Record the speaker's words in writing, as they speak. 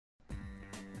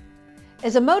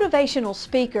As a motivational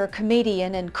speaker,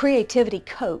 comedian, and creativity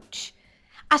coach,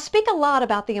 I speak a lot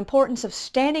about the importance of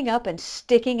standing up and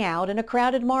sticking out in a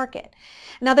crowded market.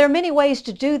 Now, there are many ways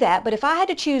to do that, but if I had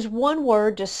to choose one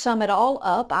word to sum it all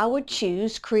up, I would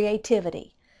choose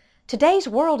creativity. Today's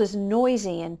world is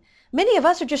noisy, and many of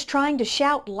us are just trying to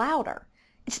shout louder.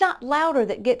 It's not louder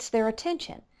that gets their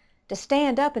attention. To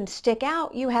stand up and stick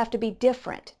out, you have to be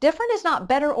different. Different is not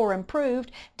better or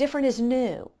improved. Different is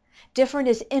new. Different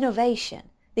is innovation,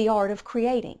 the art of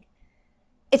creating.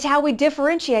 It's how we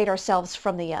differentiate ourselves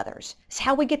from the others. It's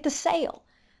how we get the sale.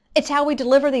 It's how we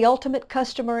deliver the ultimate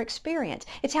customer experience.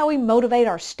 It's how we motivate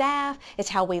our staff. It's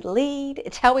how we lead.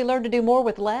 It's how we learn to do more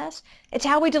with less. It's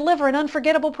how we deliver an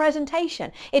unforgettable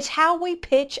presentation. It's how we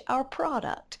pitch our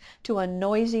product to a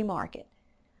noisy market.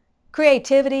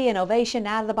 Creativity, innovation,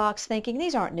 out-of-the-box thinking,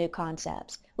 these aren't new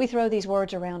concepts. We throw these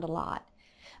words around a lot.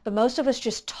 But most of us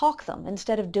just talk them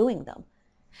instead of doing them.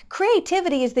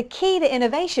 Creativity is the key to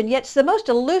innovation, yet it's the most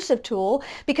elusive tool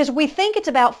because we think it's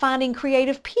about finding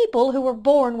creative people who were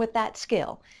born with that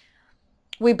skill.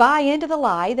 We buy into the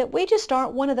lie that we just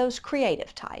aren't one of those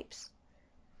creative types.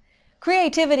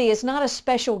 Creativity is not a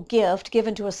special gift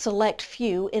given to a select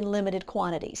few in limited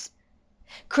quantities.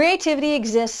 Creativity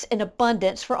exists in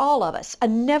abundance for all of us, a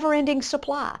never-ending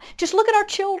supply. Just look at our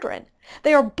children.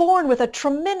 They are born with a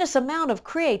tremendous amount of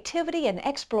creativity and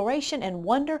exploration and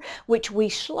wonder, which we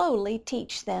slowly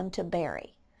teach them to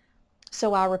bury.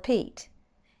 So I repeat,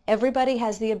 everybody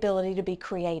has the ability to be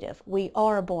creative. We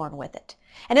are born with it.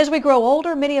 And as we grow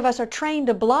older, many of us are trained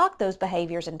to block those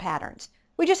behaviors and patterns.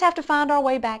 We just have to find our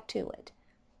way back to it.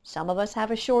 Some of us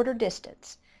have a shorter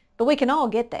distance, but we can all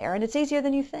get there, and it's easier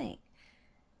than you think.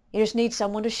 You just need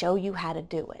someone to show you how to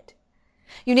do it.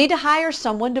 You need to hire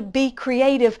someone to be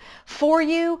creative for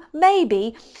you,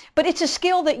 maybe, but it's a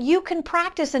skill that you can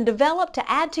practice and develop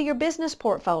to add to your business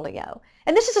portfolio.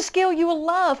 And this is a skill you will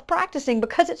love practicing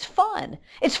because it's fun.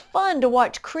 It's fun to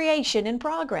watch creation in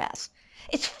progress.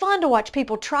 It's fun to watch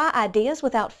people try ideas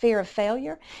without fear of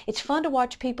failure. It's fun to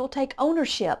watch people take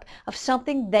ownership of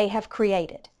something they have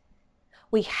created.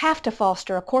 We have to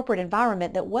foster a corporate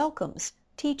environment that welcomes,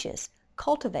 teaches,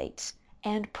 cultivates,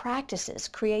 and practices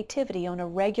creativity on a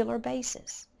regular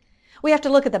basis. We have to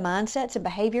look at the mindsets and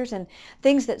behaviors and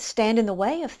things that stand in the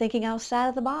way of thinking outside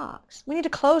of the box. We need to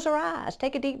close our eyes,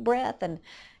 take a deep breath, and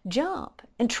jump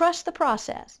and trust the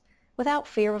process without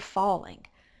fear of falling.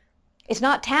 It's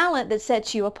not talent that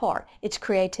sets you apart. It's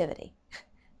creativity.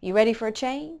 You ready for a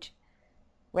change?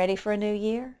 Ready for a new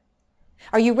year?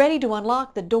 Are you ready to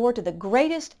unlock the door to the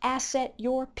greatest asset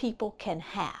your people can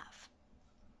have?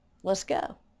 Let's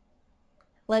go.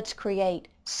 Let's create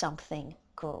something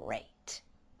great.